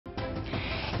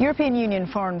European Union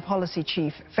Foreign Policy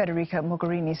Chief Federica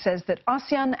Mogherini says that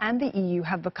ASEAN and the EU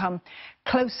have become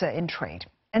closer in trade,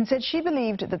 and said she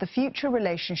believed that the future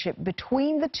relationship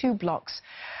between the two blocs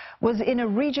was in a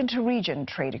region-to-region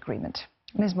trade agreement.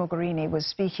 Ms. Mogherini was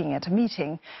speaking at a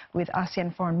meeting with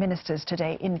ASEAN foreign ministers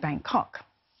today in Bangkok.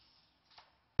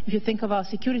 If you think of our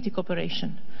security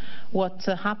cooperation, what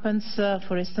happens,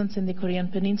 for instance, in the Korean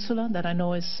Peninsula, that I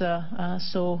know is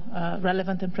so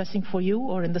relevant and pressing for you,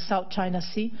 or in the South China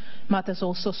Sea, matters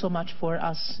also so much for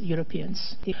us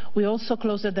Europeans. We're also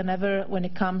closer than ever when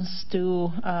it comes to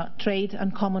trade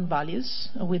and common values,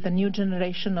 with a new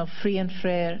generation of free and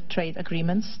fair trade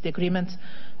agreements. The agreement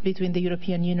between the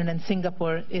European Union and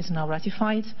Singapore is now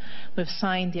ratified. We've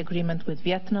signed the agreement with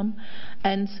Vietnam,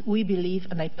 and we believe,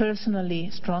 and I personally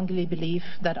strongly believe,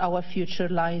 that our future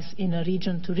lies in a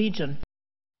region-to-region.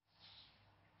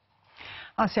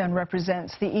 ASEAN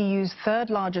represents the EU's third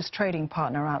largest trading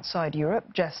partner outside Europe,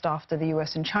 just after the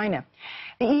US and China.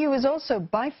 The EU is also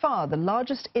by far the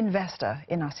largest investor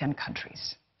in ASEAN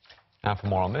countries. Now, for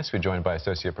more on this, we're joined by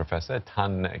Associate Professor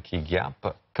Tan Khee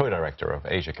Giap, Co-Director of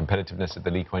Asia Competitiveness at the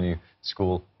Lee Kuan Yew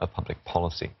School of Public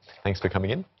Policy. Thanks for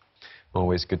coming in.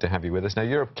 Always good to have you with us. Now,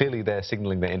 Europe, clearly they're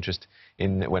signaling their interest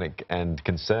in and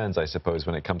concerns, I suppose,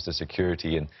 when it comes to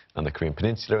security on the Korean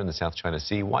Peninsula and the South China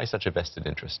Sea. Why such a vested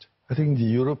interest? I think the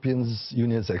European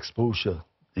Union's exposure,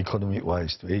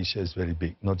 economic-wise, to Asia is very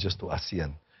big, not just to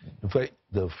ASEAN. In fact,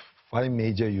 the 5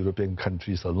 major European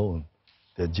countries alone,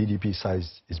 their GDP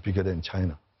size is bigger than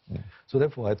China. So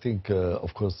therefore, I think,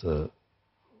 of course,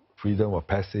 freedom of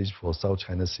passage for South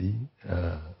China Sea,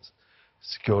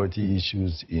 security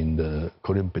issues in the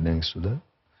Korean Peninsula,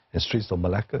 and Straits of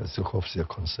Malacca is of course a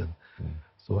concern.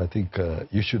 So I think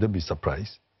you shouldn't be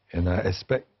surprised. And I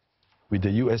expect with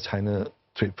the US-China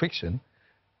trade friction,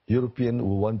 Europeans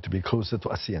will want to be closer to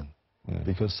ASEAN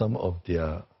because some of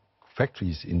their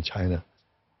factories in China,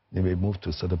 they may move to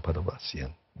a certain part of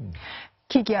ASEAN.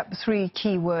 Khee Giap, 3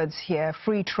 key words here: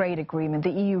 free trade agreement, the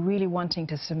EU really wanting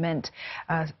to cement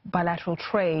bilateral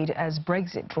trade as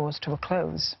Brexit draws to a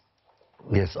close.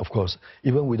 Yes, of course.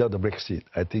 Even without the Brexit,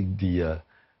 I think the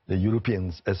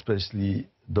Europeans, especially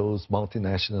those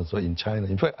multinationals in China,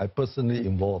 in fact, I personally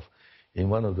involved in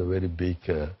one of the very big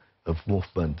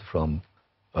movement from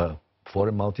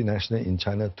foreign multinational in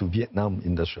China to Vietnam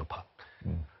Industrial Park.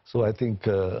 So I think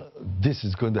this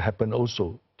is going to happen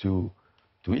also to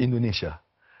Indonesia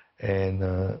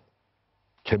and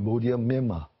Cambodia,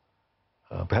 Myanmar.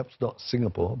 Perhaps not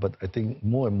Singapore, but I think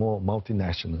more and more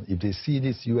multinational, if they see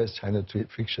this US-China trade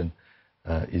friction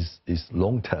is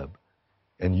long-term,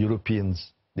 and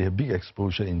Europeans, they have big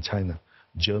exposure in China,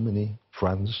 Germany,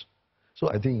 France. So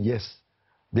I think, yes,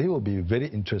 they will be very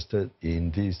interested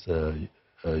in this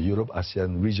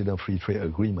Europe-ASEAN regional free trade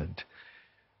agreement.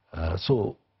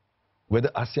 So whether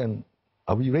ASEAN,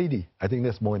 are we ready? I think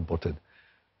that's more important.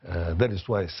 That is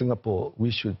why Singapore,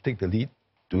 we should take the lead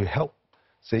to help,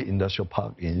 say, industrial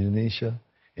park in Indonesia,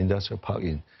 industrial park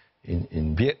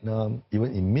in Vietnam,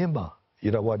 even in Myanmar,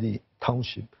 Irrawaddy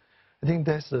Township. I think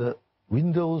there's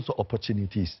windows of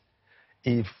opportunities.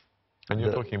 And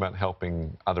you're talking about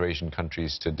helping other Asian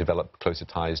countries to develop closer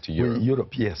ties to Europe? Europe,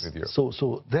 yes.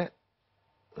 So that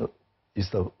is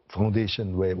the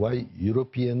foundation why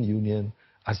European Union,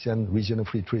 ASEAN regional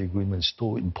free trade agreement is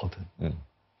so important.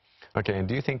 Okay, and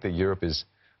do you think that Europe is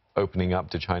opening up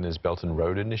to China's Belt and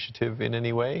Road Initiative in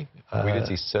any way? We did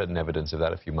see certain evidence of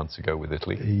that a few months ago with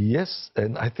Italy. Yes,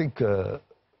 and I think,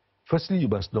 firstly, you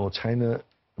must know China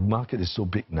market is so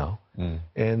big now,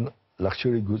 and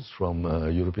luxury goods from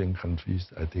European countries,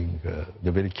 I think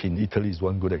they're very keen. Italy is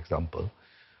one good example.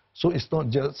 So it's not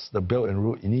just the Belt and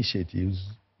Road initiatives,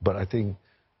 but I think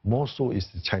more so is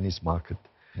the Chinese market.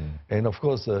 And of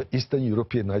course, Eastern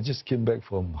European, I just came back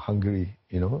from Hungary,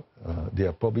 they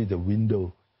are probably the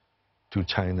window to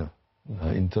China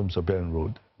in terms of Belt and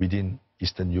Road within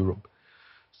Eastern Europe.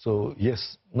 So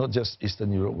yes, not just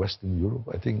Eastern Europe, Western Europe.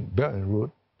 I think Belt and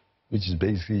Road, which is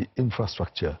basically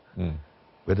infrastructure,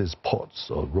 whether it's ports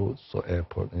or roads or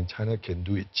airport, and China can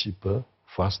do it cheaper,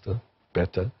 faster,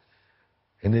 better.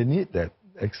 And they need that,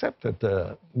 except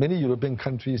that many European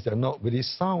countries are not very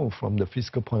sound from the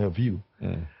fiscal point of view.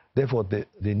 Therefore,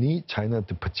 they need China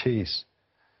to purchase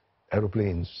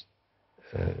aeroplanes,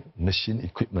 machine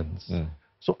equipment.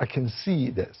 So I can see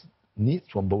there's needs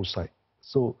from both sides.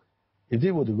 So if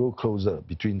they were to go closer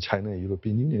between China and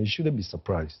European Union, you shouldn't be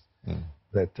surprised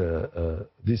that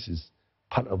this is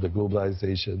part of the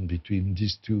globalization between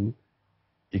these two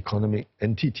economic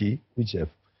entities, which have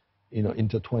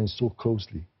intertwined so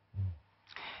closely.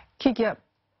 Khee Giap,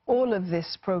 all of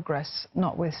this progress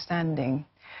notwithstanding,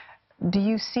 do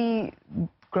you see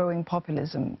growing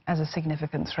populism as a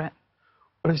significant threat?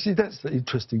 But you see, that's the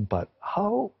interesting part.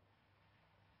 How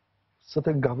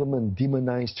certain government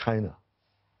demonize China,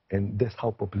 and that's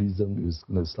how populism is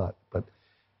going to start. But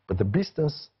the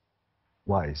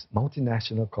business-wise,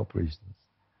 multinational corporations,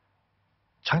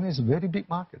 China is a very big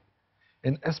market.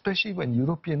 And especially when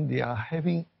Europeans, they are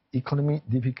having economic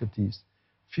difficulties,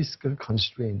 fiscal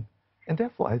constraint. And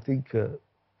therefore, I think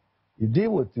if they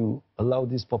were to allow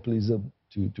this populism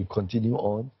to continue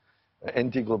on,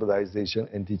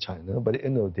 anti-globalization, anti-China, by the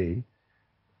end of the day,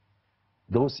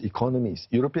 those economies,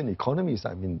 European economies,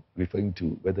 I mean, referring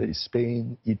to whether it's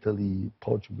Spain, Italy,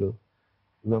 Portugal,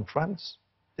 even France,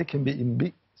 they can be in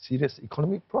big, serious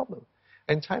economic problem.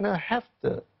 And China have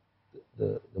the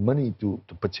money to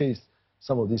purchase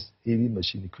some of these heavy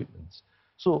machine equipments.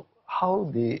 So how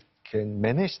they can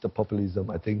manage the populism,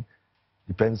 I think,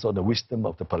 depends on the wisdom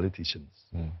of the politicians.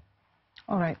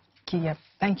 All right, Khee Giap,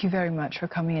 thank you very much for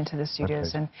coming into the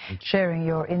studios and sharing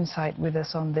your insight with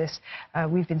us on this.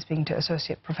 We've been speaking to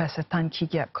Associate Professor Tan Khee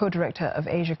Giap, Co-Director of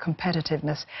Asia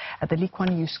Competitiveness at the Lee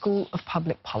Kuan Yew School of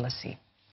Public Policy.